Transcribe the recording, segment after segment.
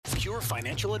Pure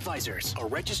Financial Advisors, a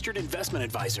registered investment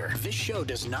advisor. This show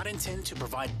does not intend to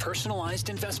provide personalized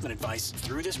investment advice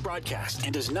through this broadcast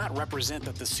and does not represent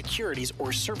that the securities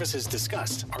or services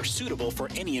discussed are suitable for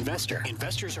any investor.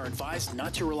 Investors are advised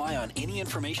not to rely on any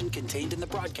information contained in the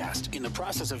broadcast in the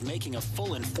process of making a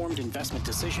full informed investment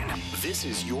decision. This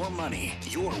is Your Money,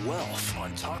 Your Wealth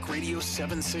on Talk Radio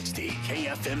 760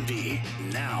 KFMB.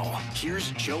 Now,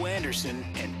 here's Joe Anderson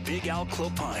and Big Al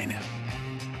Clopine.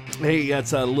 Hey,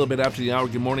 it's a little bit after the hour.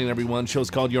 Good morning, everyone. Show's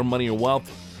called Your Money, Your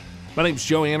Wealth. My name's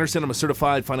Joe Anderson. I'm a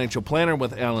certified financial planner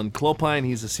with Alan Clopine.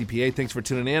 He's a CPA. Thanks for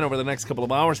tuning in over the next couple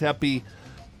of hours. Happy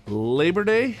Labor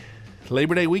Day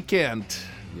weekend.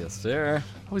 Yes, sir.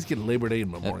 I always get Labor Day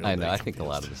and Memorial Day. I know. I think a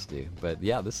lot of us do. But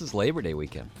yeah, this is Labor Day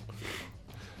weekend.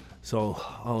 So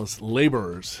all us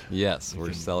laborers. Yes,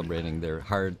 we're celebrating their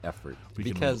hard effort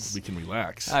because we can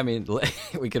relax. I mean,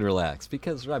 we can relax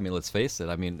because let's face it.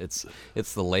 I mean, it's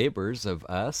the labors of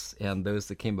us and those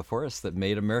that came before us that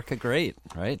made America great,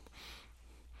 right?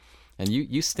 And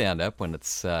you stand up when it's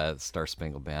Star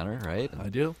Spangled Banner, right? And I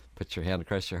do. Put your hand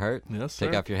across your heart. Yes,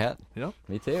 Take sir. off your hat. Yep.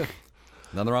 Me too.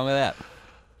 Nothing wrong with that.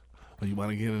 Well, you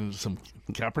want to get into some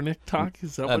Kaepernick talk?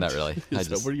 Is that not really. Is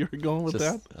that where you were going with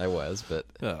that? I was, but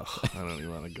Oh, I don't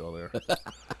even want to go there.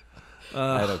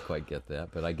 I don't quite get that.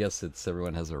 But I guess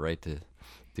everyone has a right to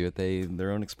do it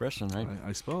their own expression, right?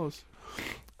 I suppose.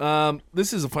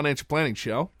 This is a financial planning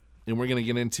show, and we're going to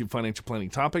get into financial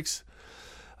planning topics.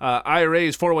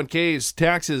 IRAs, 401ks,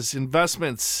 taxes,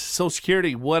 investments, Social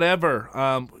Security, whatever.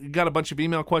 We got a bunch of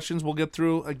email questions we'll get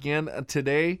through again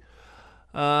today.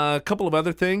 A couple of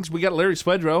other things. We got Larry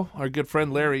Swedroe, our good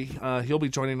friend Larry. He'll be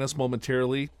joining us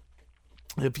momentarily.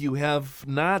 If you have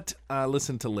not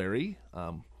listened to Larry,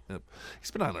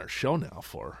 he's been on our show now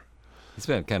for... He's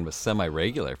been kind of a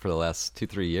semi-regular for the last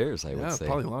 2-3 years, I would say.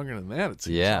 Probably longer than that, it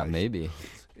seems like. Maybe.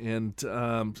 And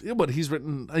but he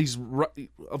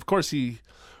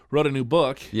wrote a new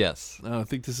book. Yes. I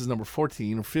think this is number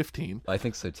 14 or 15. I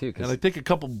think so, too. And I think a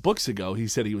couple books ago he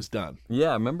said he was done.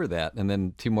 Yeah, I remember that. And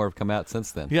then 2 more have come out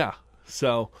since then. Yeah.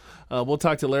 So we'll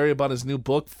talk to Larry about his new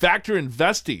book, Factor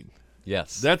Investing.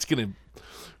 Yes. That's going to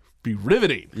be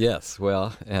riveting. Yes.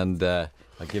 Well, and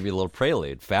I'll give you a little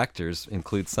prelude. Factors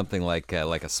include something like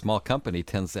a small company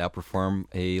tends to outperform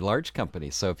a large company.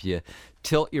 So if you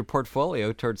tilt your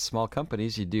portfolio towards small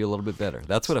companies, you do a little bit better.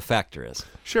 That's what a factor is.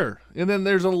 Sure. And then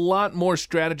there's a lot more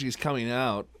strategies coming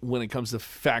out when it comes to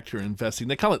factor investing.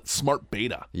 They call it smart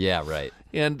beta. Yeah, right.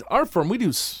 And our firm, we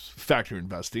do factor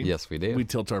investing. Yes, we do. We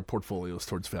tilt our portfolios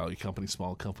towards value companies,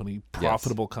 small company,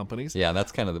 profitable companies. Yeah, and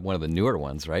that's kind of one of the newer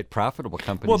ones, right? Profitable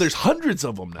companies. Well, there's hundreds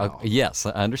of them now. Yes,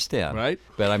 I understand. Right?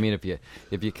 But I mean, if you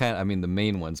the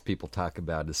main ones people talk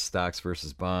about is stocks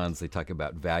versus bonds. They talk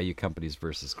about value companies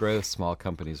versus growth, small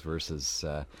companies versus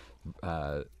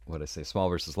small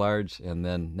versus large, and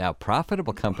then now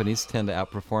profitable companies tend to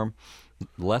outperform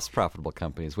less profitable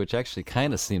companies, which actually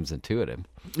kind of seems intuitive.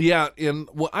 Yeah, and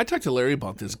I talked to Larry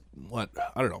about this, a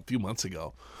few months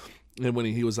ago, and when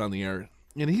he was on the air,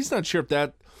 and he's not sure if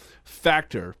that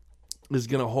factor is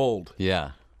going to hold.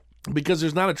 Yeah. Because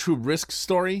there's not a true risk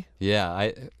story. Yeah,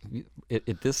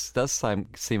 this does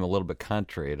seem a little bit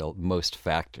contrary to most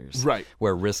factors, right?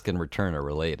 Where risk and return are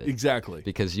related. Exactly.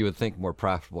 Because you would think more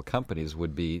profitable companies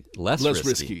would be less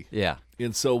risky. Yeah.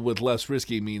 And so with less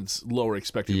risky means lower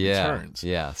expected returns.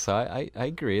 Yeah. So I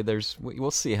agree. We'll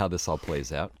see how this all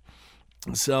plays out.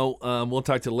 So we'll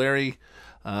talk to Larry.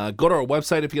 Go to our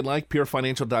website if you'd like,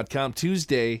 purefinancial.com.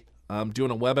 Tuesday, I'm doing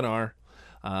a webinar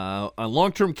on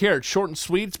long-term care. It's short and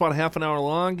sweet. It's about a half an hour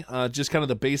long. Just kind of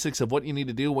the basics of what you need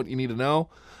to do, what you need to know.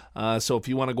 So if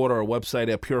you want to go to our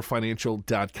website at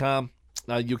purefinancial.com,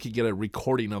 you can get a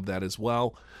recording of that as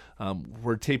well.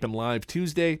 We're taping live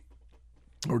Tuesday.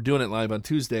 We're doing it live on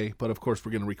Tuesday, but of course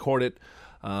we're going to record it.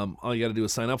 All you got to do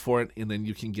is sign up for it, and then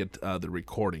you can get the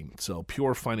recording. So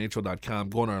purefinancial.com,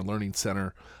 go in our learning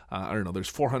center. There's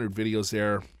 400 videos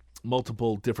there.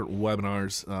 Multiple different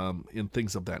webinars and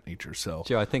things of that nature. So,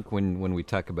 Joe, I think when we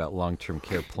talk about long-term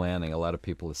care planning, a lot of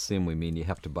people assume we mean you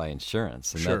have to buy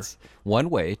insurance. And that's one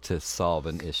way to solve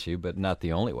an issue, but not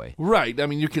the only way. Right. I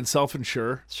mean, you can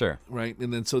self-insure. Sure. Right.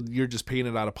 And then so you're just paying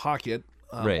it out of pocket.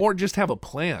 Right. Or just have a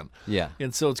plan. Yeah.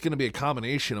 And so it's going to be a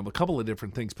combination of a couple of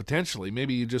different things potentially.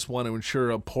 Maybe you just want to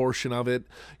insure a portion of it.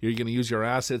 You're going to use your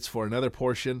assets for another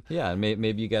portion. Yeah, and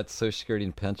maybe you got Social Security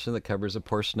and pension that covers a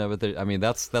portion of it. I mean,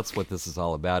 that's what this is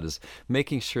all about, is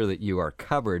making sure that you are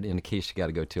covered in case you got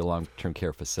to go to a long-term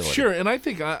care facility. Sure, and I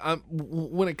think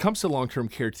when it comes to long-term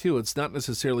care, too, it's not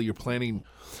necessarily you're planning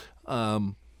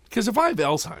because if I have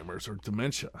Alzheimer's or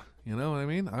dementia, you know what I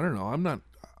mean? I don't know.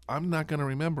 I'm not going to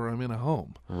remember I'm in a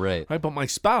home. Right. Right. But my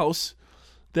spouse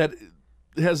that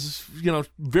has,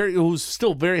 who's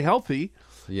still very healthy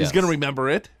Yes. is going to remember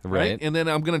it. Right. And then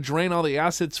I'm going to drain all the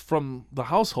assets from the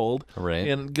household. Right.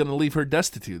 And going to leave her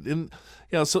destitute. And,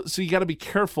 so you got to be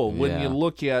careful when Yeah. you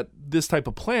look at this type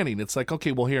of planning. It's like,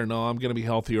 okay, well, here, no, I'm going to be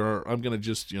healthy, or I'm going to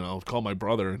just, call my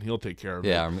brother and he'll take care of it.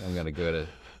 Yeah, I'm going to go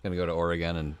to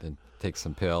Oregon and take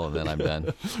some pill, and then I'm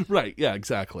done. Right. Yeah,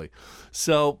 exactly.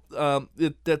 So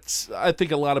I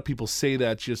think a lot of people say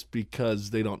that just because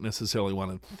they don't necessarily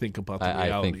want to think about the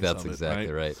realities I think that's of it,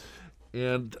 exactly right.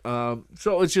 And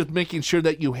so it's just making sure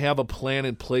that you have a plan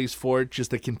in place for it,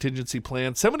 just a contingency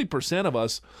plan. 70% of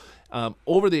us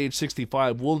over the age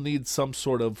 65 will need some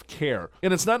sort of care.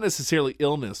 And it's not necessarily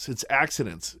illness, it's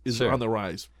accidents is Sure. on the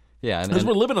rise. Yeah, Because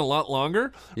we're living a lot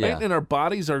longer, Yeah. right? And our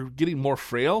bodies are getting more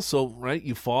frail. So, right,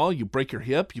 you fall, you break your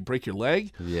hip, you break your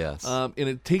leg. Yes. And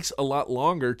it takes a lot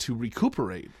longer to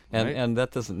recuperate. And right? and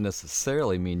that doesn't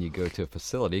necessarily mean you go to a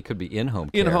facility. It could be in-home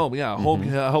care. In-home, yeah, home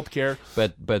health care.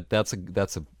 But that's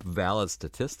a valid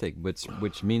statistic,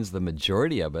 which means the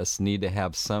majority of us need to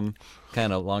have some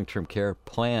kind of long-term care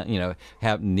plan,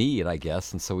 I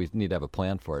guess, and so we need to have a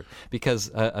plan for it. Because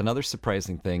another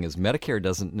surprising thing is Medicare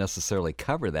doesn't necessarily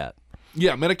cover that.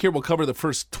 Yeah, Medicare will cover the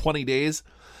first 20 days.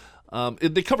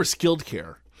 They cover skilled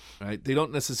care, right? They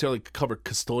don't necessarily cover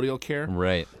custodial care.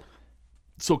 Right.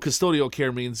 So custodial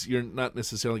care means you're not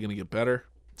necessarily going to get better.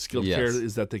 Skilled Yes. care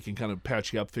is that they can kind of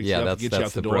patch you up, fix Yeah, you up, that's get you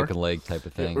out the the door. broken leg type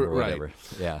of thing, or Right. whatever.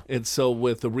 Yeah. And so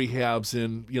with the rehabs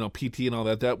and PT and all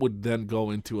that, that would then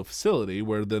go into a facility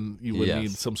where then you would Yes.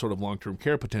 need some sort of long-term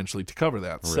care potentially to cover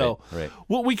that. So right.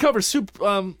 well, we cover soup.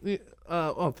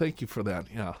 Thank you for that.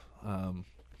 Yeah.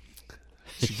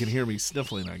 She can hear me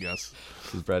sniffling, I guess.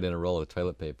 She's brought in a roll of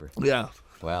toilet paper. Yeah.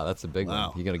 Wow, that's a big one.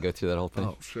 You gonna go through that whole thing?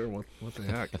 Oh, sure. What the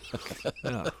heck?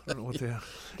 Yeah. I don't know what the heck.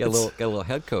 Got a little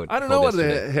head coat. I don't know what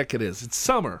the heck it is. It's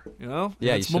summer, Yeah, It's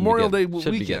you should be Memorial Day getting-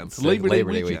 should be weekend. getting Labor Day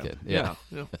Labor Day weekend. weekend,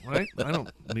 yeah. Right? I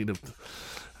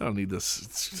don't need this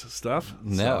stuff.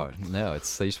 No, So- no.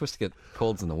 You're supposed to get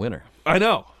colds in the winter. I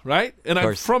know, right? And I'm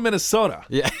course. from Minnesota.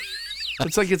 Yeah.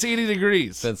 It's like it's 80 degrees.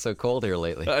 It's been so cold here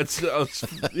lately.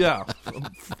 Yeah.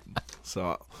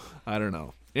 So I don't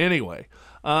know. Anyway,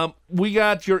 we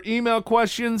got your email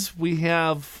questions. We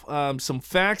have some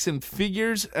facts and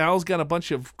figures. Al's got a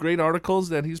bunch of great articles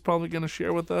that he's probably going to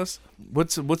share with us.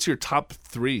 What's your top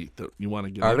 3 that you want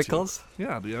to get Articles?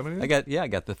 into? Yeah. Do you have anything? I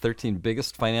got the 13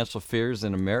 biggest financial fears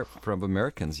from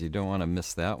Americans. You don't want to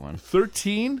miss that one.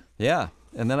 13? Yeah.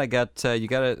 And then I got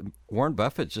Warren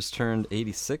Buffett just turned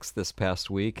 86 this past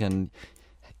week, and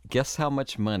guess how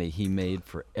much money he made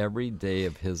for every day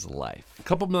of his life? A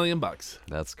couple $1,000,000.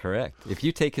 That's correct. If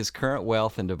you take his current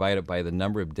wealth and divide it by the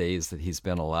number of days that he's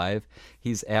been alive,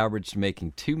 he's averaged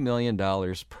making $2 million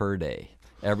per day,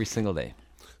 every single day.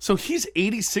 So he's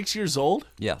 86 years old?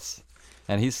 Yes.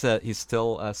 And he's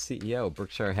still a CEO of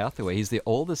Berkshire Hathaway. He's the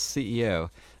oldest CEO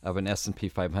of an S&P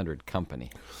 500 company.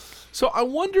 So I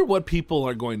wonder what people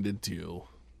are going to do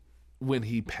when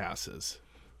he passes.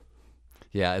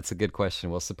 Yeah, it's a good question.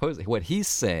 Well, suppose what he's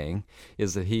saying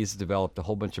is that he's developed a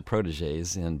whole bunch of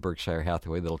proteges in Berkshire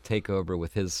Hathaway that'll take over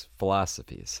with his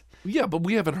philosophies. Yeah, but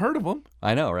we haven't heard of him.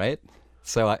 I know, right?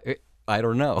 So I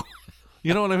don't know.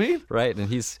 You know what I mean? Right, and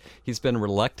he's been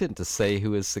reluctant to say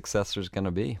who his successor is going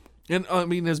to be. And I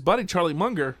mean, his buddy Charlie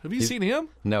Munger. Have you seen him?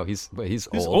 No, he's He's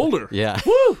old. older. Yeah.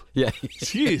 Woo! Yeah.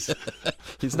 Jeez.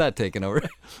 He's not taking over.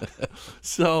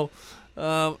 So,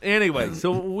 anyway,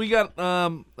 so we got,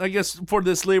 I guess, for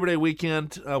this Labor Day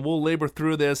weekend, we'll labor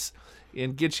through this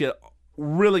and get you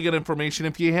really good information.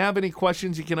 If you have any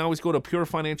questions, you can always go to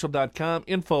purefinancial.com.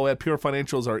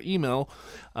 Info@purefinancial is our email.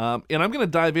 And I'm going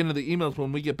to dive into the emails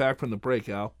when we get back from the break,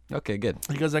 Al. Okay, good.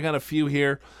 Because I got a few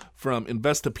here from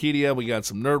Investopedia. We got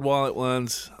some NerdWallet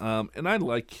ones. And I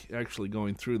like actually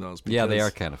going through those. Yeah, they because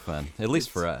are kind of fun, at least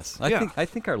for us. Yeah. I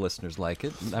think our listeners like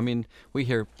it. I mean, we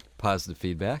hear positive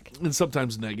feedback, And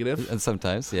sometimes negative. and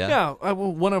sometimes, yeah. Yeah,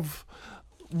 one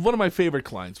of my favorite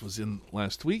clients was in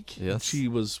last week. Yes. She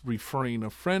was referring a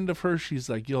friend of hers. She's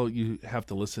like, "Yo, you have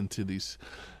to listen to these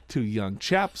 2 young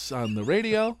chaps on the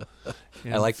radio."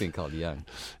 I like being called young.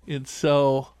 And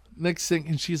so next thing,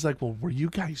 and she's like, "Well, were you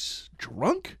guys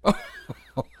drunk?" I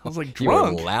was like, You were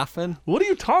 "Drunk? laughing? What are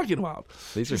you talking about?"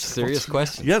 These are serious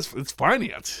questions. Yes, it's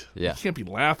finance. Yeah. You can't be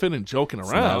laughing and joking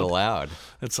It's around. not allowed.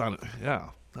 It's on. Yeah.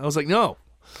 I was like, "No,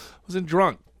 I wasn't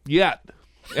drunk yet."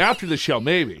 After the show,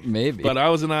 maybe. Maybe. But I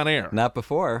wasn't on air. Not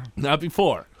before. Not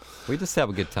before. We just have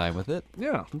a good time with it.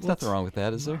 Yeah. There's nothing wrong with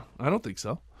that, is there? I don't think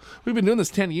so. We've been doing this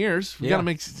 10 years. We Yeah. got to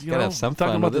make, Gotta have some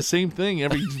talking fun about with the it. same thing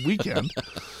every weekend.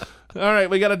 All right,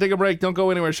 we got to take a break. Don't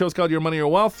go anywhere. Show's called Your Money, Your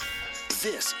Wealth.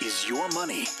 This is Your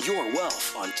Money, Your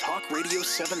Wealth on Talk Radio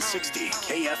 760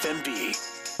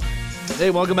 KFMB. Hey,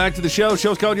 welcome back to the show.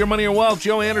 Show's called Your Money, Your Wealth.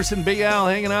 Joe Anderson, Big Al,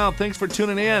 hanging out. Thanks for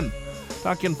tuning in.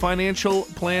 Talking financial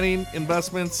planning,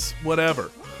 investments, whatever.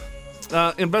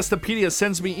 Investopedia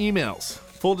sends me emails.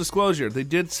 Full disclosure, they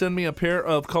did send me a pair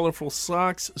of colorful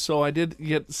socks, so I did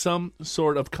get some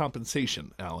sort of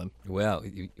compensation, Alan. Well,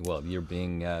 you're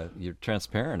being you're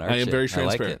transparent, aren't you? I am very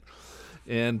transparent. I like it.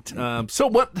 And so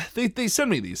what they send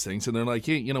me these things, and they're like,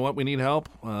 hey, you know what? We need help.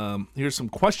 Here's some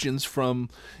questions from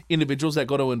individuals that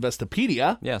go to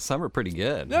Investopedia. Yeah, some are pretty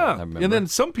good. Yeah, I remember. and then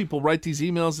some people write these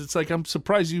emails. It's like, I'm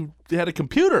surprised you had a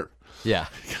computer. Yeah.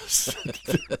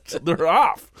 They're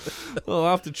off. Well,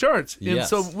 off the charts. And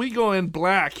Yes. so we go in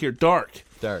black here, dark.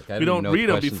 Dark. I We don't even know read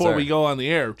what them the before questions we are. go on the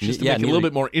air, just to Yeah, make it a little neither-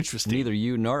 bit more interesting. Neither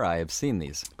you nor I have seen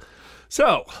these.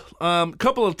 So, a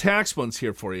couple of tax ones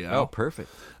here for you, Al. Oh, perfect.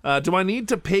 Do I need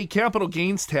to pay capital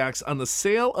gains tax on the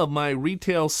sale of my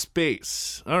retail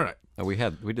space? All right. Oh, we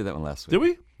did that one last week. Did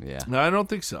we? Yeah. No, I don't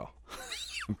think so.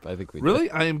 I think we did. Really?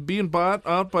 I am being bought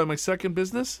out by my second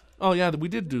business? Oh, yeah, we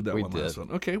did do that We one last did.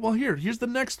 one. Okay, well, here's the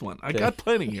next one. I got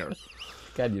plenty here.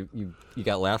 God, you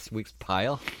got last week's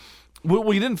pile?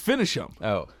 We didn't finish them.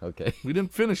 Oh, okay. We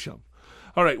didn't finish them.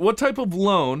 All right, what type of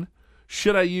loan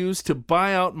should I use to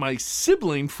buy out my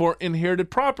sibling for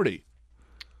inherited property?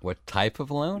 What type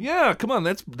of loan? Yeah, come on,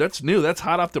 that's new. That's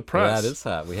hot off the press. That is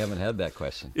hot. We haven't had that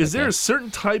question. Is there Okay. a certain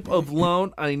type of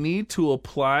loan I need to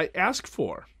ask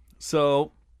for?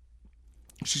 So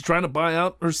she's trying to buy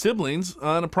out her siblings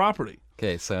on a property.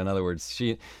 Okay, so in other words,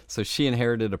 she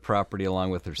inherited a property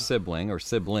along with her sibling or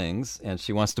siblings, and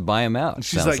she wants to buy them out.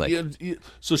 She's sounds like,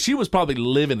 so she was probably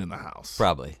living in the house.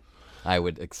 probably, I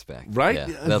would expect. Right?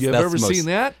 Yeah. Have you ever seen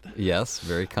that? Yes,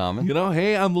 very common. You know,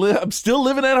 hey, I'm still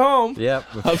living at home. Yep.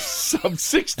 I'm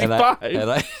 65.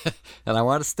 And I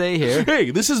want to stay here. Hey,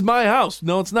 this is my house.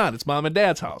 No, it's not. It's mom and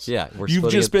dad's house. Yeah, we're You've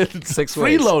splitting just it been 6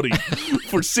 ways. freeloading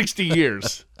for 60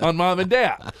 years on mom and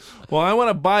dad. Well, I want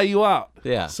to buy you out.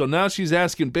 Yeah. So now she's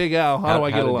asking Big Al, how do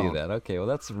I get a loan? do that? Okay, well,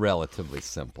 that's relatively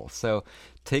simple. So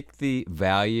take the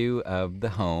value of the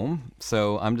home.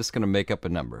 So I'm just going to make up a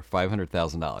number,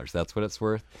 $500,000. That's what it's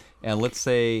worth. And let's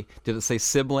say, did it say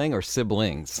sibling or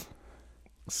siblings?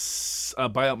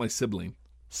 Buy out my sibling.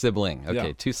 Sibling. Okay,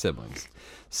 Yeah. 2 siblings.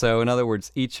 So in other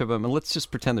words, each of them, and let's just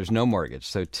pretend there's no mortgage.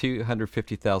 So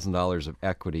 $250,000 of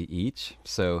equity each.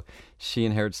 So she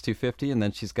inherits $250,000, and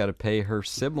then she's got to pay her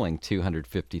sibling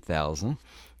 $250,000,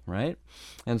 right?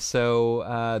 And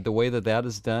so the way that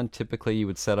is done, typically you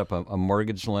would set up a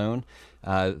mortgage loan.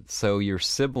 So your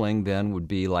sibling then would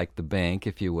be like the bank,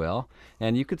 if you will,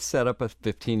 and you could set up a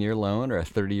 15-year loan or a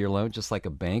 30-year loan, just like a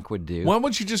bank would do. Why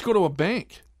wouldn't you just go to a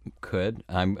bank? Could.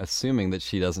 I'm assuming that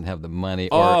she doesn't have the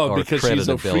money or because she's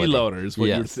a creditability. freeloader is what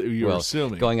Yes. you're Well,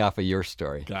 assuming. Going off of your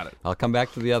story. Got it. I'll come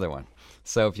back to the other one.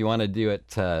 So if you want to do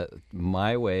it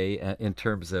my way in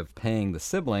terms of paying the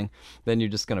sibling, then you're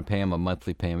just going to pay him a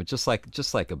monthly payment, just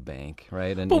like a bank,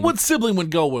 right? And But what sibling would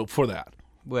go for that?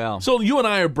 Well, So you and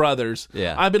I are brothers.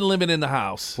 Yeah. I've been living in the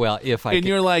house. well, if I and could-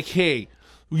 you're like, hey,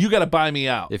 you got to buy me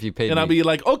out. If you paid and I'll me- be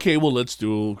like, okay, well,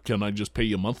 can I just pay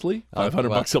you monthly?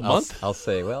 $500 a month? I'll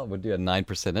say, well, we'll do a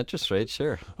 9% interest rate,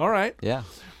 sure. All right. Yeah,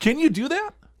 Can you do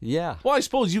that? yeah. Well, I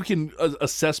suppose you can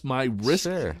assess my risk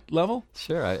Sure. level.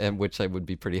 Sure, and which I would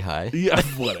be pretty high. Yeah,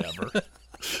 whatever.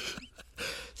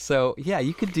 So yeah,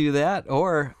 you could do that,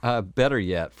 or better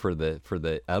yet, for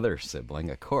the other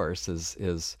sibling, of course,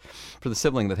 is for the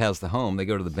sibling that has the home. They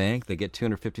go to the bank, they get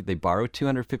they borrow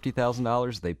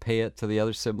 $250,000, they pay it to the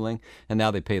other sibling, and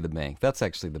now they pay the bank. That's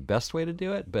actually the best way to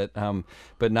do it,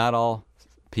 but not all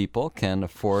people can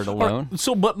afford a loan.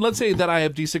 So, but let's say that I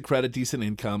have decent credit, decent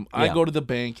income. I Yeah. go to the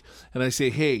bank and I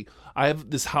say, hey, I have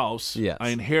this house. Yes. I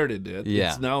inherited it. Yeah.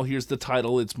 It's now here's the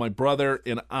title. It's my brother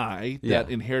and I that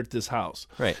Yeah. inherit this house.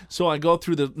 Right. So I go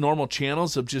through the normal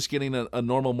channels of just getting a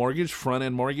normal mortgage, front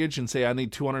end mortgage, and say I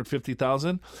need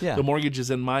 $250,000. Yeah. The mortgage is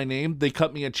in my name. They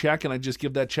cut me a check, and I just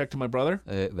give that check to my brother.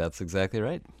 That's exactly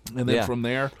right. And then Yeah. from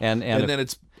there, And if- then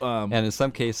it's And in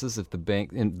some cases, if the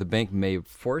bank may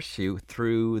force you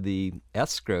through the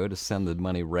escrow to send the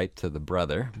money right to the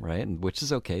brother, right, which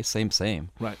is okay, same.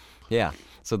 right. Yeah.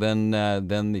 So then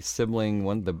the sibling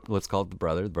let's call it the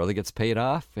brother gets paid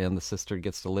off, and the sister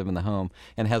gets to live in the home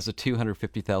and has a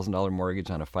 $250,000 mortgage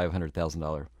on a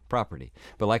 $500,000 property.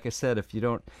 But like I said, if you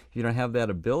don't have that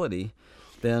ability,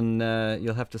 then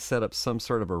you'll have to set up some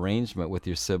sort of arrangement with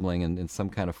your sibling and some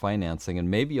kind of financing,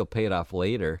 and maybe you'll pay it off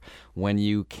later when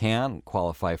you can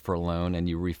qualify for a loan and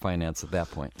you refinance at that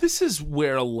point. This is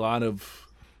where a lot of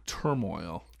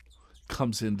turmoil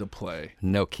comes into play.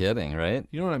 No kidding, right?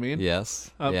 You know what I mean?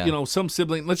 Yes. Yeah. You know, some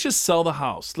sibling, let's just sell the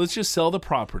house. Let's just sell the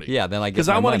property. Yeah, then I get Because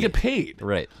my I want to money. get paid.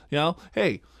 Right. You know,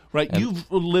 hey, right,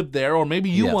 you've lived there, or maybe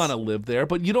you Yes. want to live there,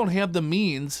 but you don't have the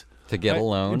means To get a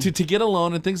loan. To get a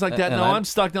loan and things like that. And No, I'm- I'm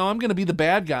stuck. No, I'm going to be the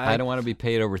bad guy. I don't want to be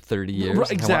paid over 30 years. Right,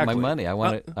 exactly. I want my money. I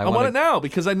want it. I want it now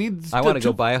because I need. I want to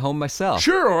go buy a home myself.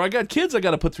 Sure, or I got kids I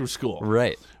got to put through school.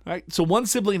 Right. Right. So one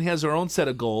sibling has their own set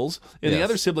of goals, and the Yes.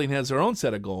 other sibling has their own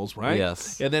set of goals, right?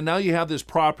 Yes. And then now you have this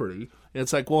property. And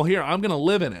it's like, well, here, I'm going to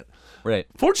live in it. Right.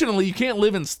 Fortunately, you can't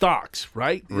live in stocks,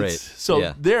 right? Right. So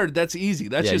Yeah. that's easy.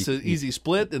 That's Yeah, just you- an easy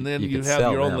split, and then you you could have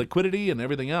sell your own them. liquidity and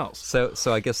everything else.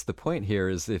 So I guess the point here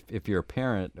is if you're a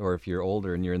parent or if you're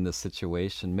older and you're in this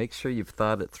situation, make sure you've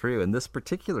thought it through. In this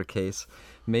particular case,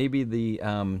 maybe the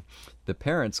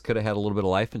parents could have had a little bit of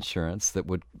life insurance that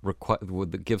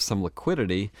would give some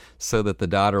liquidity so that the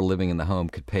daughter living in the home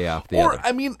could pay off the Or, other.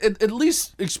 I mean, at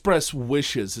least express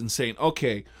wishes and saying,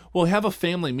 okay, we'll have a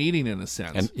family meeting in a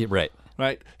sense. Right.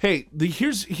 Right? Hey,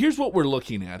 here's what we're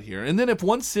looking at here. And then if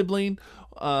one sibling,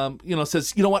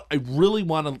 says, you know what, I really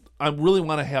want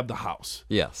to have the house.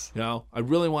 Yes. You know, I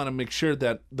really want to make sure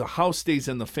that the house stays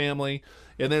in the family.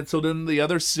 And then the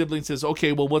other sibling says,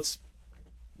 okay, well,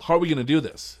 how are we going to do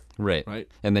this? Right. Right.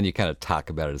 And then you kind of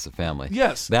talk about it as a family.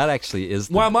 Yes. That actually is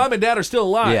the While mom and dad are still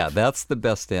alive. Yeah, that's the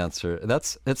best answer.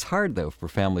 It's hard though for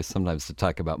families sometimes to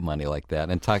talk about money like that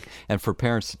and for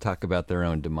parents to talk about their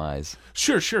own demise.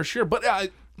 Sure. But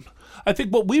I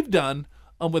think what we've done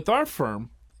with our firm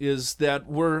is that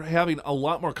we're having a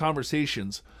lot more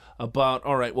conversations about,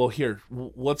 all right, well, here,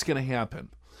 what's going to happen?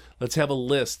 Let's have a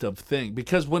list of things,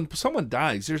 because when someone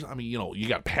dies, you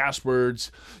got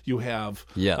passwords, you have,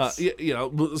 Yes.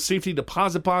 safety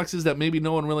deposit boxes that maybe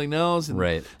no one really knows. And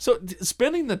Right. So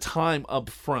spending the time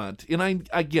up front, and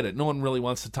I get it, no one really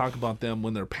wants to talk about them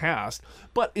when they're passed,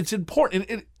 but it's important.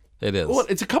 It is. Well,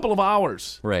 it's a couple of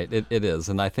hours. Right, it is,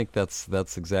 and I think that's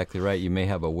exactly right. You may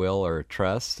have a will or a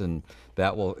trust, and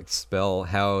that will spell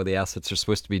how the assets are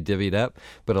supposed to be divvied up.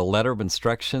 But a letter of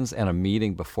instructions and a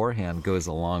meeting beforehand goes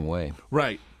a long way.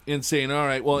 Right, and saying, all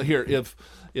right, well, here, if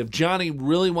Johnny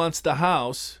really wants the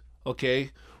house, okay,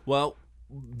 well,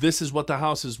 this is what the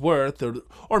house is worth,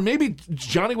 or maybe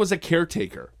Johnny was a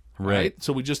caretaker. Right.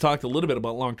 So we just talked a little bit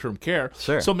about long-term care.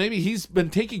 Sure. So maybe he's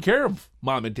been taking care of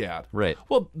mom and dad. Right.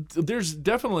 Well, there's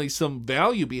definitely some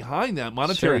value behind that,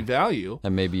 monetary Sure. value.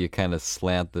 And maybe you kind of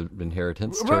slant the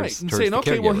inheritance towards, Right. And towards saying, the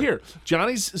okay, well, caregiver. here,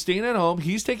 Johnny's staying at home.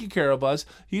 He's taking care of us.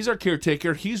 He's our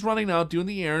caretaker. He's running out, doing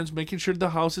the errands, making sure the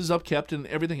house is upkept and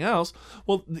everything else.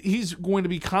 Well, he's going to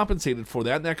be compensated for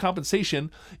that. And that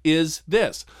compensation is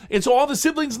this. And so all the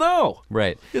siblings know.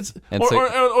 Right. It's And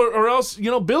or else,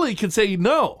 Billy could say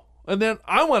no. And then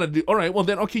I want to do, all right, well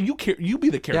then, okay, you be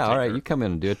the caretaker. Yeah, all right, you come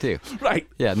in and do it too. Right.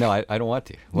 Yeah, no, I don't want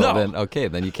to. Well, No. then, okay,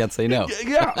 then you can't say no.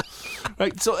 Yeah.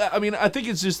 Right. So, I mean, I think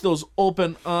it's just those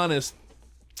open, honest,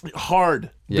 hard,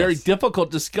 very Yes.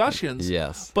 difficult discussions.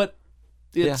 Yes. But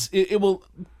it will,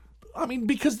 I mean,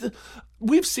 because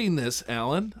we've seen this,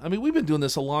 Alan. I mean, we've been doing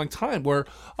this a long time where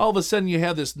all of a sudden you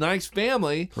have this nice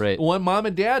family. Right. When mom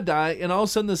and dad die, and all of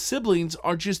a sudden the siblings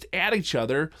are just at each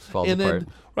other. Falls and apart.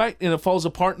 Then, right. And it falls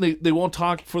apart and they won't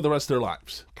talk for the rest of their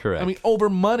lives. Correct. I mean, over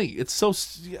money. It's so.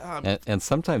 And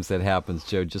sometimes that happens,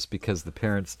 Joe, just because the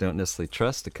parents don't necessarily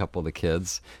trust a couple of the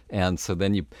kids, and so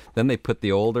then they put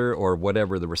the older or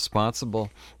whatever the responsible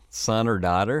son or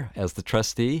daughter as the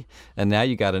trustee, and now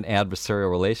you got an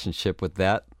adversarial relationship with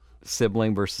that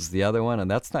sibling versus the other one, and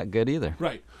that's not good either.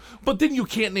 Right. But then you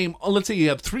can't name, let's say you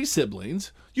have 3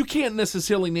 siblings, you can't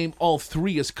necessarily name all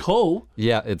 3 as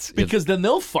Yeah, because then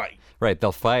they'll fight. right.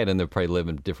 They'll fight, and they'll probably live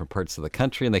in different parts of the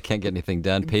country, and they can't get anything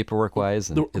done paperwork wise,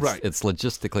 and Right. it's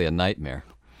logistically a nightmare.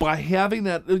 By having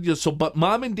that, but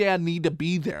mom and dad need to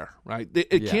be there, right?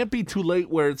 It Yeah. can't be too late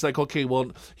where it's like, okay, well,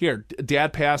 here,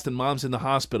 dad passed and mom's in the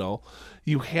hospital.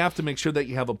 You have to make sure that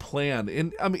you have a plan.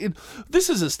 And I mean, this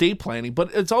is estate planning,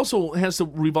 but it also has to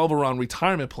revolve around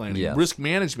retirement planning, Yes. risk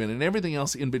management, and everything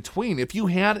else in between. If you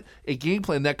had a game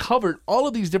plan that covered all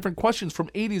of these different questions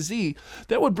from A to Z,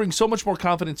 that would bring so much more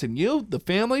confidence in you, the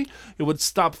family. It would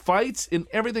stop fights and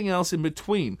everything else in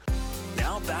between.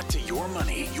 Now back to Your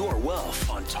Money, Your Wealth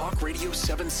on Talk Radio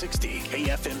 760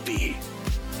 KFMB.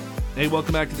 Hey,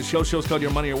 welcome back to the show. Show's called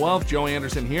Your Money, Your Wealth. Joe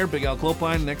Anderson here, Big Al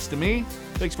Clopine next to me.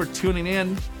 Thanks for tuning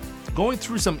in. Going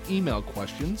through some email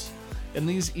questions, and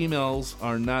these emails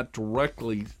are not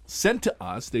directly sent to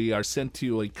us. They are sent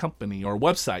to a company or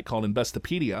website called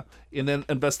Investopedia, and then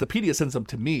Investopedia sends them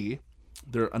to me.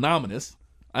 They're anonymous.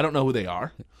 I don't know who they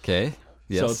are. Okay.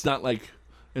 Yes. So it's not like,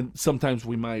 and sometimes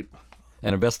we might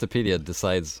And Investopedia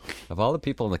decides, of all the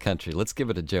people in the country, let's give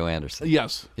it to Joe Anderson.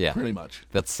 Yes, Yeah. pretty much.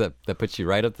 That puts you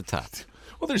right at the top.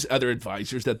 Well, there's other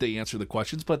advisors that they answer the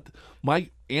questions, but my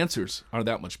answers are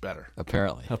that much better.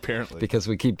 Apparently. Because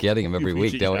we keep getting them every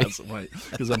week, don't we? Right,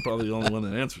 because I'm probably the only one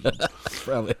that answers them.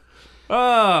 Probably.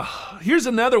 Here's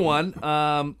another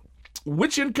one.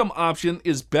 Which income option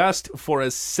is best for a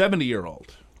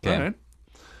 70-year-old? Okay. All right.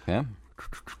 Yeah?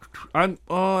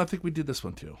 I think we did this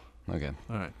one too. Okay.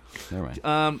 All right. Never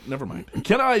mind. Never mind.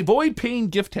 Can I avoid paying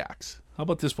gift tax? How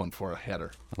about this one for a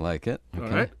header? I like it. Okay.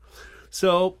 All right.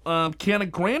 So, can a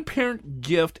grandparent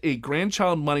gift a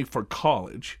grandchild money for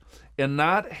college and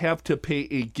not have to pay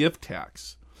a gift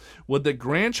tax? Would the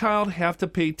grandchild have to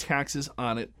pay taxes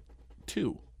on it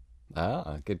too?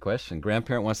 Good question.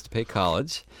 Grandparent wants to pay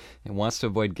college and wants to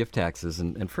avoid gift taxes.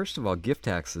 And first of all, gift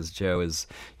taxes, Joe, is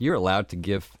you're allowed to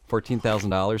give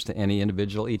 $14,000 to any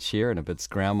individual each year. And if it's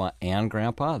grandma and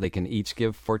grandpa, they can each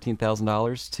give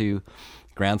 $14,000 to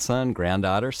grandson,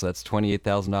 granddaughter. So that's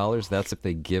 $28,000. That's if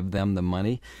they give them the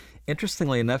money.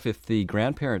 Interestingly enough, if the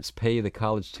grandparents pay the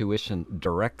college tuition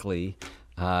directly,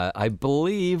 I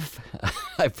believe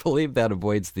that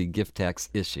avoids the gift tax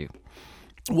issue.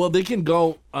 Well, they can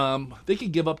go. They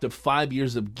can give up to 5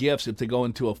 years of gifts if they go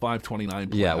into a 529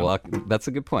 plan. Yeah, well, that's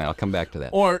a good point. I'll come back to that.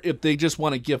 Or if they just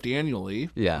want to gift annually.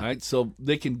 Yeah. Right. So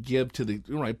they can give to the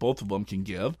right. Both of them can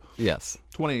give. Yes.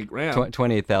 28 grand.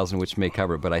 28,000, which may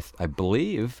cover it. But I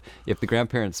believe if the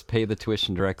grandparents pay the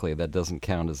tuition directly, that doesn't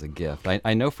count as a gift.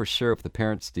 I know for sure if the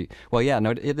parents do. Well, yeah,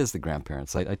 no, it is the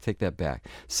grandparents. I take that back.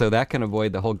 So that can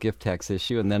avoid the whole gift tax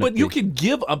issue. And then, but you can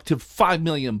give up to $5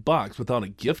 million without a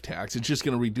gift tax. It's just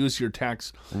going to reduce your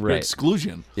tax your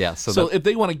exclusion. Yeah. So if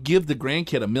they want to give the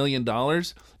grandkid $1 million,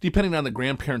 depending on the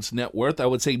grandparents' net worth, I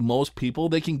would say most people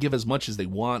they can give as much as they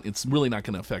want. It's really not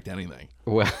going to affect anything.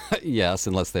 Well, yes,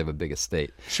 unless they have a big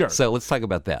estate. Sure. So let's talk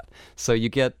about that. So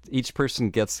each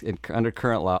person gets, under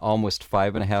current law, almost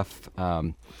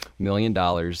 $5.5 million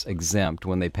exempt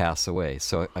when they pass away.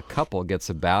 So a couple gets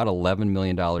about $11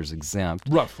 million exempt.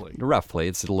 Roughly.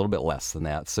 It's a little bit less than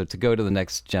that. So to go to the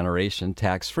next generation,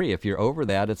 tax-free. If you're over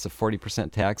that, it's a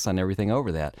 40% tax on everything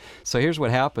over that. So here's what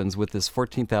happens with this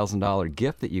 $14,000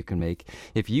 gift that you can make.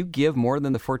 If you give more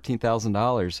than the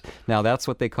 $14,000, now that's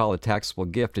what they call a taxable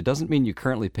gift. It doesn't mean you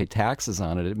currently pay taxes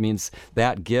on it. It means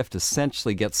that gift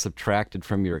essentially gets subtracted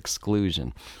from your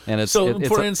exclusion. And it's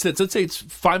for instance, let's say it's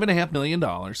 $5.5 million.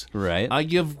 Right. I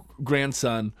give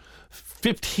grandson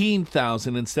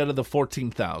 $15,000 instead of the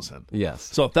 $14,000. Yes.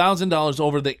 So $1,000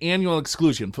 over the annual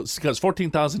exclusion because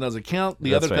 $14,000 doesn't count.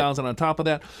 The That's other right. $1,000 on top of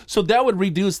that. So that would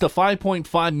reduce the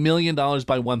 $5.5 million by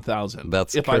 $1,000.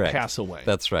 That's if correct. I pass away.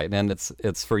 That's right. And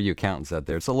it's for you accountants out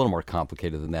there. It's a little more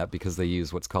complicated than that because they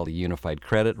use what's called a unified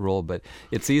credit rule, but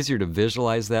it's easier to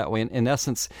visualize that way. In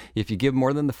essence, if you give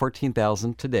more than the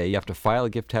 $14,000 today, you have to file a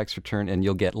gift tax return and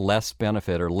you'll get less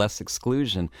benefit or less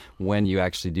exclusion when you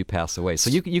actually do pass away. So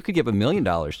you could give $1 million,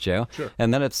 Joe, sure.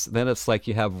 And then it's like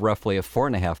you have roughly a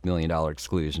 $4.5 million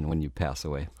exclusion when you pass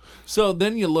away. So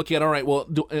then you look at, all right, well,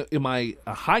 am I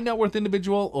a high net worth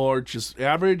individual or just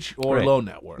average or Right. low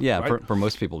net worth? Yeah, right? for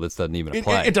most people, this doesn't even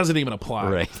apply. It doesn't even apply.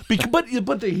 Right.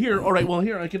 But they hear, all right, well,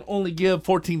 here I can only give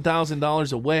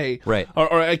 $14,000 away. Right.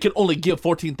 Or I can only give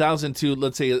 $14,000 to,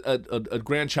 let's say, a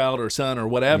grandchild or son or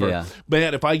whatever. Yeah.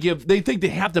 But if I give, they think they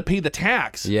have to pay the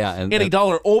tax. Yeah, and any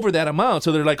dollar over that amount.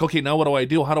 So they're like, okay, now what do I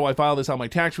do? How do I file this on my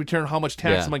tax return? How much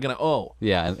tax Yeah. am I going to owe?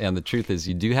 Yeah, and the truth is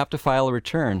you do have to file a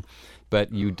return,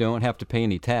 but you don't have to pay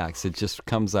any tax. It just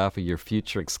comes off of your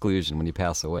future exclusion when you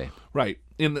pass away. Right.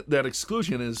 And that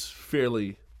exclusion is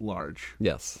fairly large.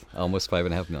 Yes, almost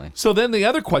 $5.5 million. So then the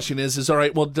other question is all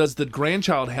right, well, does the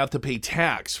grandchild have to pay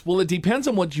tax? Well, it depends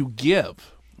on what you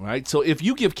give, right? So if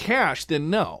you give cash, then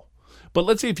no. But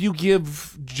let's say if you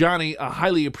give Johnny a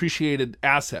highly appreciated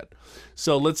asset.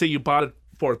 So let's say you bought it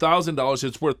for $1,000,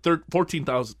 it's worth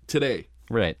 $14,000 today.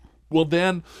 Right. Well,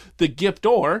 then the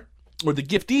giftor or the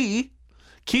giftee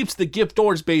keeps the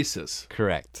giftor's basis.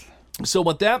 Correct. So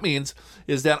what that means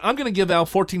is that I'm going to give out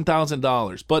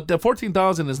 $14,000, but the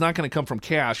 $14,000 is not going to come from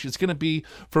cash. It's going to be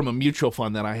from a mutual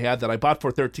fund that I had that I bought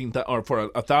for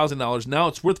 $1,000. Now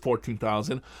it's worth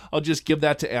 $14,000. I'll just give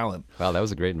that to Alan. Wow, that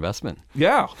was a great investment.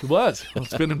 Yeah, it was.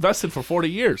 It's been invested for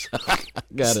 40 years.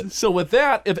 Got it. So with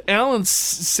that, if Alan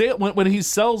when he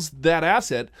sells that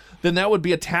asset, then that would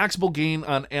be a taxable gain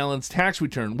on Alan's tax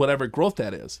return, whatever growth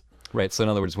that is. Right. So in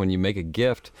other words, when you make a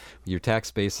gift, your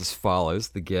tax basis follows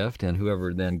the gift, and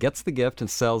whoever then gets the gift and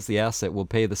sells the asset will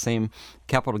pay the same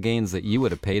capital gains that you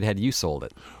would have paid had you sold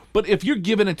it. But if you're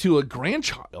giving it to a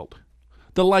grandchild,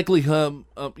 the likelihood,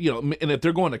 and if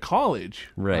they're going to college,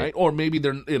 Right. or maybe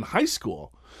they're in high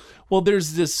school, Well,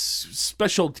 there's this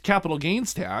special capital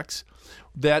gains tax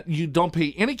that you don't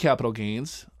pay any capital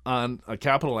gains on a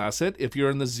capital asset if you're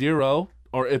in the 0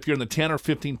 or if you're in the 10 or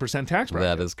 15% tax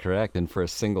bracket. That is correct. And for a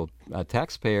single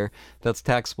taxpayer, that's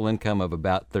taxable income of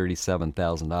about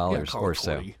 $37,000 or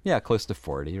so. 40. Yeah, close to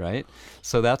 40, right?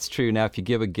 So that's true. Now, if you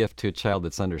give a gift to a child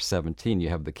that's under 17, you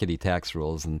have the kiddie tax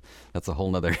rules, and that's a whole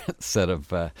nother set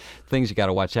of things you got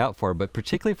to watch out for. But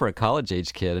particularly for a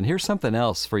college-age kid, and here's something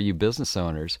else for you business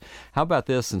owners. How about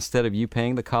this? Instead of you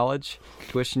paying the college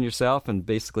tuition yourself and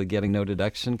basically getting no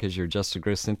deduction because your adjusted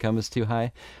gross income is too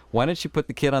high, why don't you put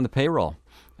the kid on the payroll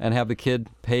and have the kid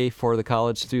pay for the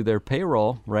college through their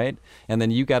payroll, right? And then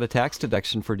you got a tax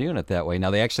deduction for doing it that way. Now,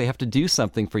 they actually have to do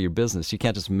something for your business. You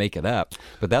can't just make it up.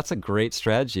 But that's a great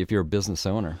strategy if you're a business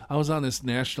owner. I was on this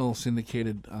national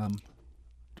syndicated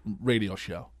radio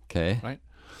show. Okay. Right?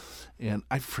 And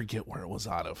I forget where it was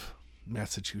out of.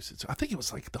 Massachusetts. I think it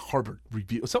was like the Harvard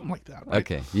Review, something like that. Right?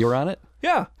 Okay. You were on it?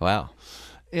 Yeah. Wow.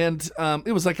 And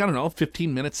it was like, I don't know, a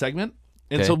 15-minute segment.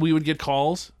 And Okay. so we would get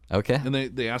calls. Okay. And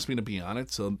they asked me to be on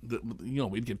it. So,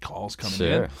 we'd get calls coming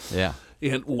Sure. in. Yeah.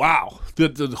 And wow,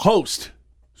 the host,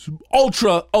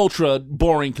 ultra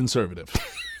boring conservative.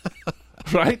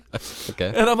 Right?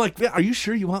 Okay. And I'm like, yeah, are you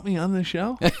sure you want me on this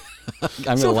show? I'm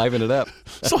going to liven it up.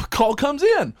 So a call comes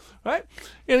in, right?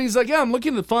 And he's like, yeah, I'm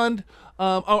looking to fund,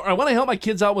 I want to help my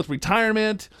kids out with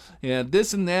retirement and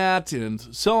this and that and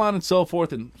so on and so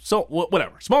forth and so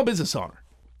whatever, small business owner.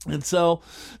 And so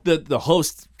the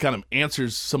host kind of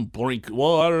answers some boring,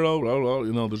 well, I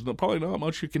don't know, there's probably not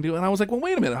much you can do. And I was like, well,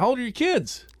 wait a minute, how old are your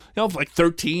kids? Like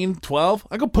 13, 12.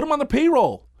 I go put them on the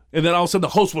payroll. And then all of a sudden the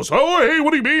host was, oh, hey,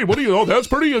 what do you mean? That's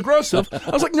pretty aggressive.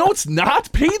 I was like, no, it's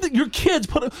not. Pay your kids.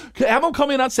 Have them come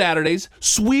in on Saturdays,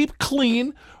 sweep,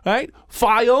 clean, right?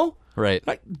 File. Right.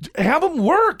 Right? Have them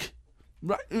work.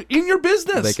 Right, in your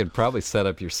business. They could probably set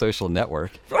up your social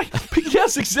network. Right.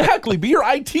 Yes, exactly. Be your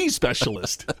IT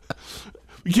specialist.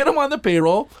 Get them on the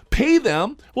payroll, pay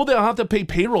them. Well, they'll have to pay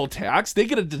payroll tax. They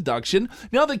get a deduction.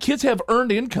 Now the kids have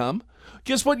earned income.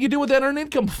 Guess what you do with that earned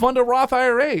income? Fund a Roth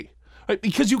IRA. Right?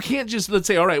 Because you can't just, let's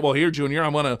say, all right, well, here, Junior,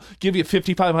 I'm going to give you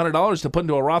 $5,500 to put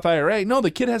into a Roth IRA. No, the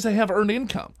kid has to have earned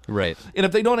income. Right. And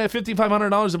if they don't have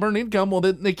 $5,500 of earned income, well,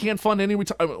 then they can't fund any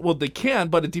retirement. Well, they can,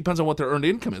 but it depends on what their earned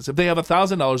income is. If they have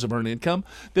 $1,000 of earned income,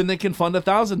 then they can fund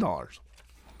 $1,000.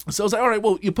 So it's like, all right,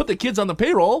 well, you put the kids on the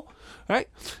payroll, right?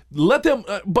 Let them,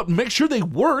 but make sure they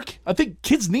work. I think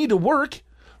kids need to work,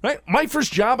 right? My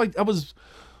first job, I was...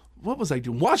 What was I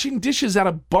doing? Washing dishes at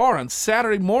a bar on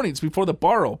Saturday mornings before the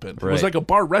bar opened. It was Right. like a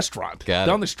bar restaurant Got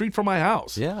down it. the street from my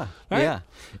house. Yeah. Right? Yeah.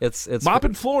 It's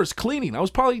Mopping floors, cleaning. I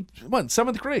was probably,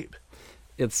 7th grade.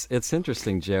 It's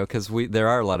interesting, Joe, because there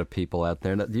are a lot of people out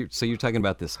there. So you're talking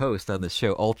about this host on this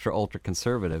show, ultra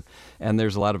conservative, and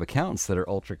there's a lot of accountants that are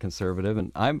ultra conservative,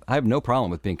 and I have no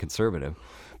problem with being conservative.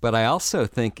 But I also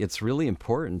think it's really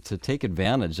important to take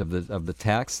advantage of the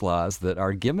tax laws that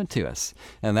are given to us.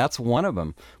 And that's one of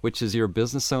them, which is you're a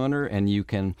business owner and you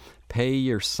can pay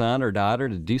your son or daughter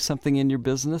to do something in your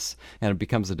business and it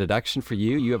becomes a deduction for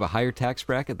you. You have a higher tax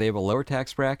bracket. They have a lower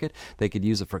tax bracket. They could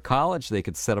use it for college. They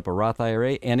could set up a Roth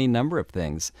IRA, any number of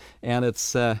things. And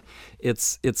it's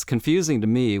confusing to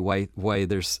me why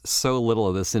there's so little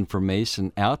of this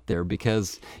information out there,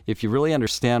 because if you really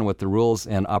understand what the rules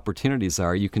and opportunities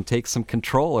are, you can take some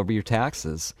control over your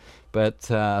taxes.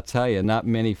 But I'll tell you, not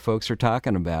many folks are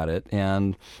talking about it.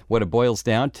 And what it boils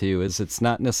down to is it's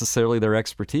not necessarily their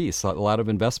expertise. A lot of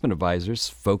investment advisors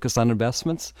focus on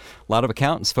investments. A lot of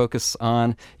accountants focus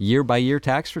on year-by-year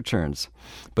tax returns.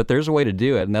 But there's a way to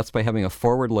do it, and that's by having a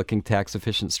forward-looking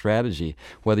tax-efficient strategy.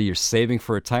 Whether you're saving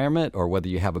for retirement or whether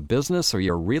you have a business or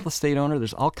you're a real estate owner,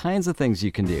 there's all kinds of things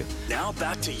you can do. Now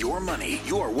back to Your Money,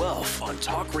 Your Wealth on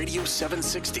Talk Radio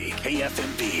 760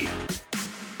 KFMB.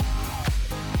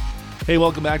 Hey,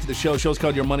 welcome back to the show. The show's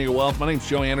called Your Money, Your Wealth. My name's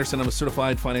Joe Anderson. I'm a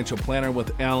certified financial planner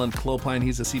with Alan Clopine.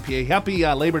 He's a CPA. Happy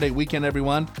Labor Day weekend,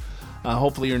 everyone.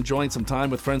 Hopefully you're enjoying some time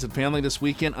with friends and family this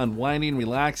weekend, unwinding,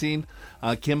 relaxing.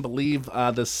 Can't believe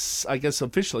this. I guess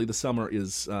officially the summer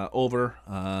is over.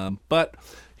 But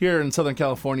here in Southern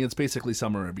California, it's basically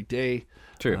summer every day.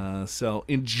 True. So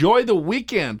enjoy the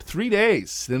weekend, 3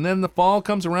 days. And then the fall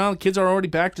comes around. Kids are already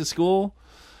back to school.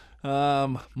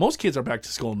 Most kids are back to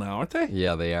school now, aren't they?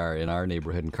 Yeah, they are. In our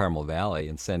neighborhood in Carmel Valley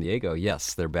in San Diego,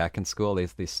 yes, they're back in school.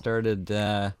 They started,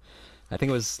 I think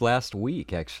it was last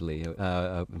week, actually.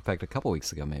 In fact, a couple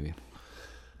weeks ago, maybe.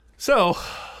 So,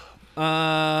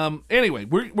 Anyway,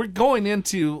 we're going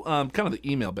into kind of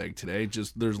the email bag today.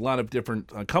 Just there's a lot of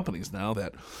different companies now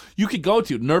that you could go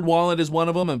to. NerdWallet is one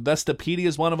of them. Investopedia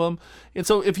is one of them. And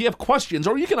so if you have questions,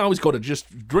 or you can always go to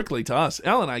just directly to us.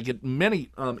 Al and I get many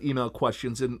email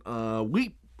questions, and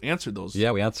we answer those.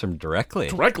 Yeah, we answer them directly.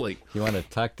 Directly. If you want to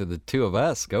talk to the two of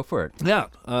us, go for it. Yeah.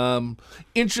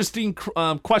 Interesting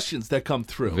questions that come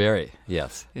through. Very,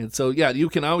 yes. And so, yeah, you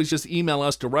can always just email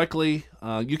us directly.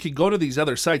 You can go to these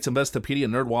other sites, Investopedia,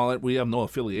 NerdWallet. We have no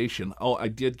affiliation. Oh, I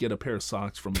did get a pair of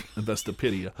socks from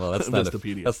Investopedia. Well, that's not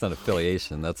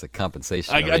affiliation. That's a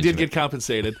compensation. I did get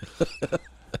compensated.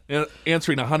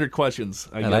 Answering 100 questions,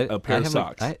 I got a pair of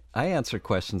socks. I answer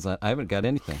questions. I haven't got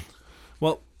anything.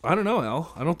 Well, I don't know,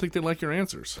 Al. I don't think they like your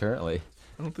answers. Apparently.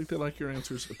 I don't think they like your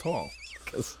answers at all.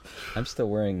 Because I'm still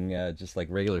wearing just like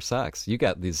regular socks. You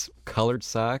got these colored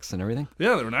socks and everything?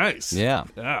 Yeah, they're nice. Yeah.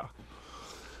 Yeah.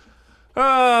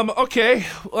 Okay.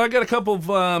 Well, I got a couple of...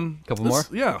 couple more?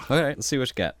 Yeah. All right, let's see what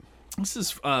you got. This is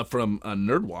from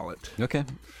NerdWallet. Okay.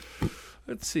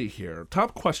 Let's see here.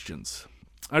 Top questions.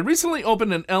 I recently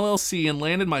opened an LLC and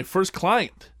landed my first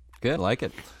client. Good, like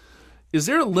it. Is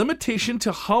there a limitation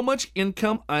to how much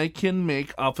income I can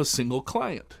make off a single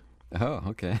client? Oh,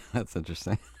 okay. That's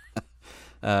interesting.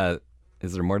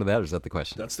 Is there more to that, or is that the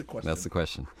question? That's the question. That's the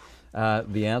question.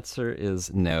 The answer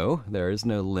is no. There is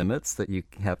no limits that you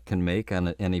can make on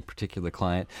any particular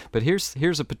client. But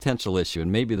here's a potential issue,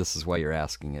 and maybe this is why you're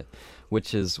asking it,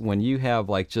 which is when you have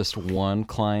like just one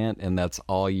client and that's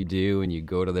all you do and you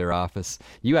go to their office,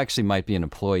 you actually might be an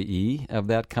employee of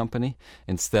that company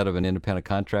instead of an independent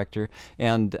contractor.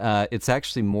 And it's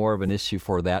actually more of an issue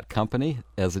for that company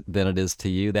than it is to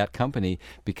you. That company,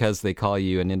 because they call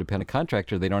you an independent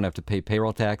contractor, they don't have to pay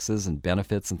payroll taxes and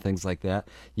benefits and things like that.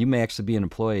 You may actually be an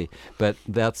employee, but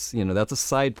that's a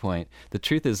side point. The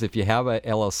truth is, if you have a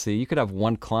LLC, you could have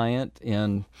one client,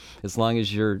 and as long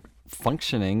as you're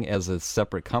functioning as a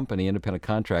separate company, independent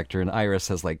contractor, and IRS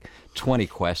has like 20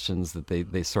 questions that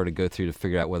they sort of go through to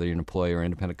figure out whether you're an employee or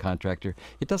independent contractor.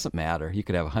 It doesn't matter. You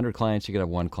could have 100 clients, you could have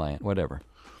one client, whatever.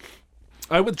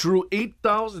 I withdrew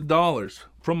 $8,000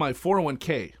 from my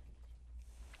 401k.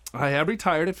 I have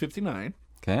retired at 59.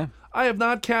 Okay. I have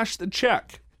not cashed the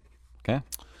check. Okay.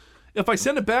 If I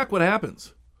send it back, what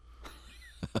happens?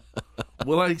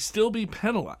 Will I still be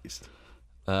penalized?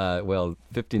 Well,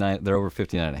 59. They're over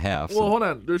 59 and a half. Well, hold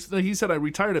on. He said I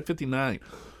retired at 59.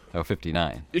 Oh,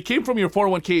 59. It came from your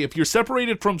 401k. If you're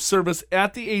separated from service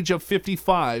at the age of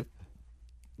 55,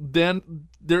 then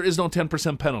there is no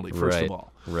 10% penalty, first of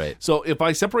all. Right. So if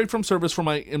I separate from service from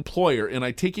my employer and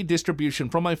I take a distribution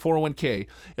from my 401k,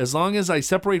 as long as I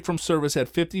separate from service at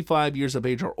 55 years of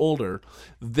age or older,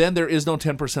 then there is no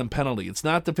 10% penalty. It's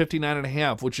not the 59 and a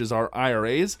half, which is our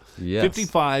IRAs. Yes.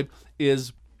 55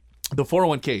 is the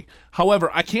 401k. However,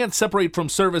 I can't separate from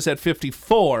service at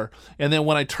 54 and then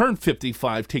when I turn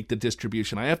 55 take the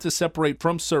distribution. I have to separate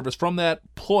from service from that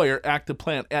employer active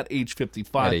plan at age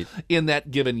 55 in that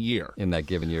given year. In that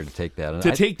given year to take that.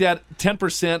 And take that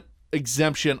 10%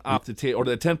 exemption off the table, or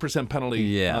the 10%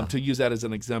 penalty to use that as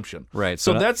an exemption. Right.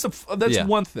 So that's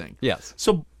one thing. Yes.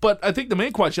 So, but I think the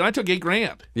main question, I took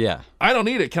 $8,000. Yeah. I don't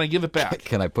need it. Can I give it back?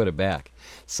 Can I put it back?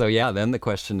 So yeah, then the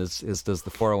question is does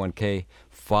the 401k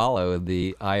follow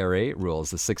the IRA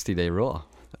rules, the 60-day rule?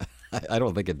 I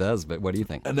don't think it does, but what do you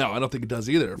think? No, I don't think it does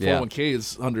either. 401k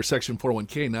is under Section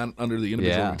 401k, not under the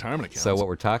individual retirement account. So what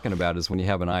we're talking about is when you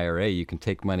have an IRA, you can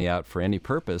take money out for any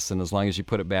purpose, and as long as you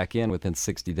put it back in within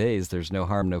 60 days, there's no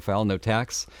harm, no foul, no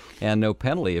tax, and no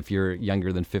penalty if you're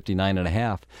younger than 59 and a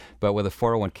half. But with a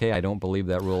 401k, I don't believe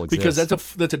that rule exists.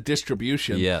 Because that's a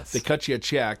distribution. Yes. They cut you a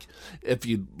check. If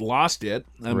you lost it,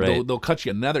 they'll cut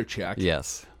you another check.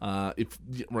 Yes.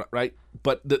 Right?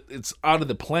 But it's out of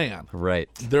the plan. Right.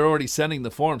 They're already sending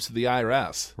the forms to the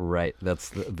IRS. Right.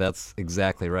 That's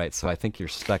exactly right. So I think you're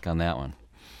stuck on that one.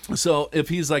 So if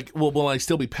he's like, well, will I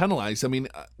still be penalized? I mean,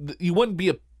 you wouldn't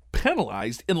be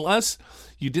penalized unless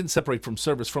you didn't separate from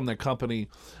service from that company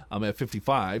at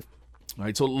 55.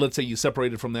 Right, so let's say you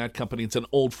separated from that company. It's an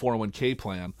old 401k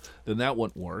plan. Then that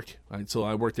wouldn't work. Right, so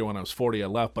I worked there when I was 40. I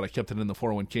left, but I kept it in the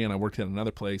 401k, and I worked at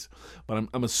another place. But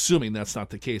I'm assuming that's not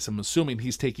the case. I'm assuming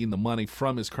he's taking the money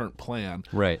from his current plan.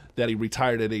 Right. That he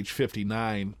retired at age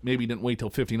 59. Maybe he didn't wait till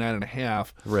 59 and a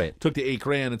half. Right. Took the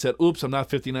 $8,000 and said, "Oops, I'm not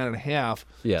 59 and a half.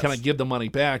 Yes. Can I give the money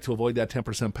back to avoid that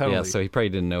 10% penalty?" Yeah. So he probably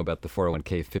didn't know about the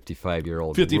 401k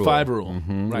 55-year-old 55 rule.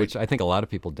 Mm-hmm, right. Which I think a lot of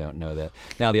people don't know that.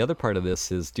 Now the other part of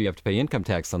this is, do you have to pay income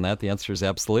tax on that? The answer is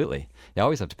absolutely. You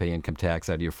always have to pay income tax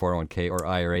out of your 401k or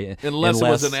IRA. Unless it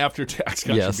was an after-tax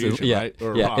contribution, right?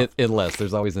 Unless.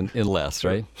 There's always an unless,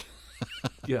 right?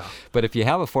 Yeah. But if you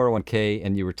have a 401k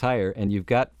and you retire and you've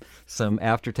got some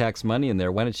after-tax money in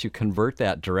there, why don't you convert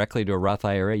that directly to a Roth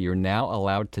IRA? You're now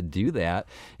allowed to do that,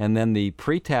 and then the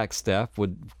pre-tax stuff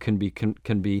can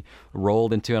be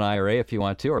rolled into an IRA if you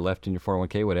want to, or left in your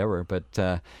 401k, whatever.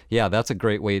 But yeah, that's a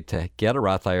great way to get a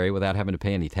Roth IRA without having to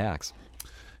pay any tax.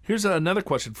 Here's another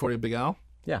question for you, Big Al.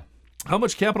 Yeah. How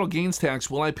much capital gains tax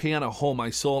will I pay on a home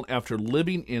I sold after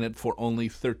living in it for only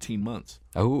 13 months?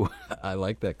 Oh, I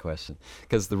like that question.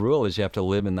 Because the rule is you have to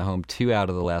live in the home 2 out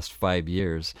of the last 5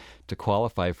 years to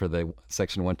qualify for the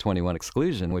Section 121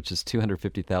 exclusion, which is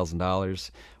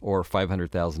 $250,000 or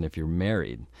 $500,000 if you're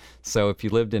married. So if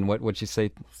you lived in, what'd you say?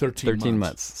 13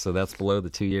 months. So that's below the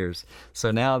 2 years.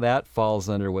 So now that falls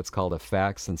under what's called a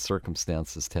facts and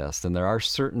circumstances test. And there are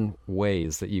certain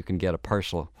ways that you can get a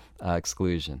partial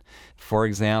exclusion. For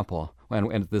example,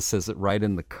 and this says it right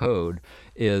in the code,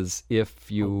 is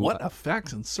if you... What a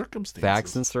facts and circumstances?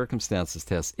 Facts and circumstances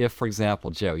test. If, for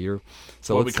example, Joe, you're...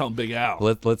 So what we call Big Al.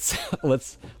 Let's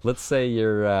say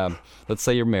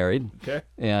you're married. Okay.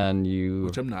 And you...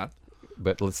 Which I'm not.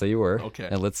 But let's say you were. Okay.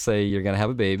 And let's say you're going to have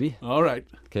a baby. All right.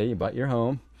 Okay, you bought your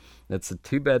home. It's a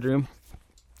 2-bedroom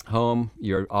home.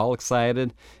 You're all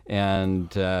excited.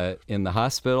 And in the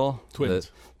hospital...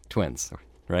 Twins,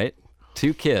 right?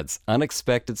 2 kids,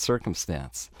 unexpected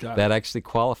circumstance. That actually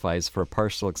qualifies for a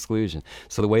partial exclusion.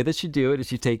 So the way that you do it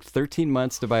is you take 13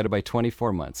 months divided by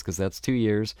 24 months, because that's 2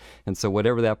 years. And so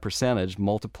whatever that percentage,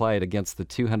 multiply it against the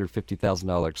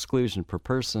 $250,000 exclusion per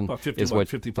person. About 50, is what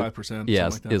 55%.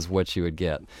 Yes, like is what you would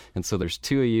get. And so there's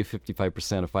 2 of you,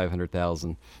 55% of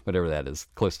 500,000, whatever that is,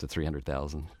 close to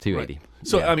 300,000, 280. Right.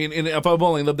 So, yeah. I mean, if I've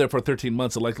only lived there for 13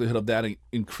 months, the likelihood of that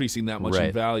increasing that much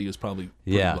in value is probably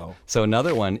pretty low. So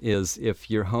another one is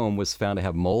if your home was found to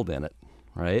have mold in it,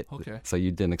 right? Okay. So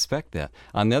you didn't expect that.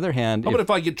 On the other hand, how about if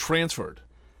I get transferred?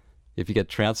 If you get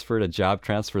transferred, a job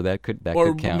transfer, that could count.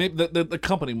 Or maybe the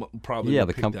company probably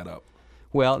would pick that up.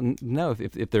 Well, no,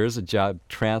 if there is a job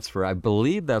transfer, I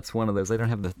believe that's one of those. I don't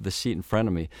have the sheet in front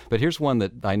of me. But here's one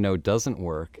that I know doesn't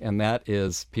work, and that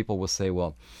is people will say,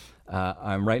 well,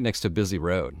 I'm right next to a busy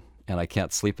road, and I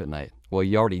can't sleep at night. Well,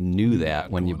 you already knew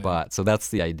that when you bought. So that's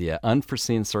the idea.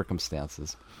 Unforeseen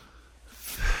circumstances.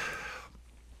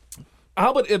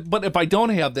 But if I don't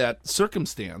have that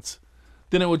circumstance,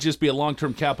 then it would just be a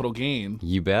long-term capital gain.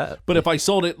 You bet. But if I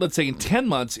sold it, let's say in 10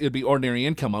 months, it'd be ordinary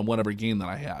income on whatever gain that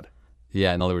I had.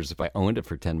 Yeah, in other words, if I owned it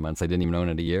for 10 months, I didn't even own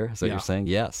it a year. Is that what you're saying?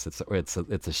 Yes,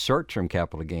 it's a short-term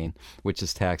capital gain, which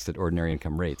is taxed at ordinary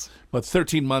income rates. But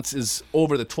 13 months is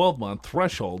over the 12-month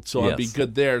threshold, so I'd be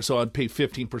good there. So I'd pay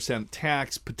 15%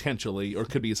 tax potentially, or it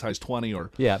could be as high as 20.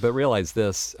 Or yeah, but realize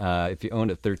this: if you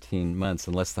owned it 13 months,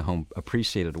 unless the home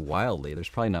appreciated wildly, there's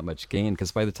probably not much gain,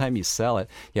 because by the time you sell it,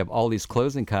 you have all these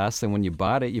closing costs, and when you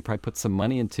bought it, you probably put some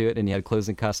money into it, and you had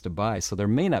closing costs to buy. So there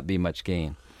may not be much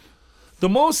gain. The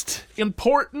most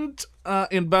important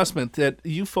investment that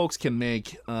you folks can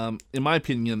make, in my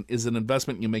opinion, is an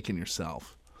investment you make in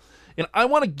yourself. And I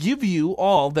want to give you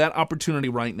all that opportunity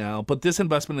right now, but this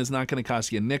investment is not going to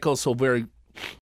cost you a nickel, so very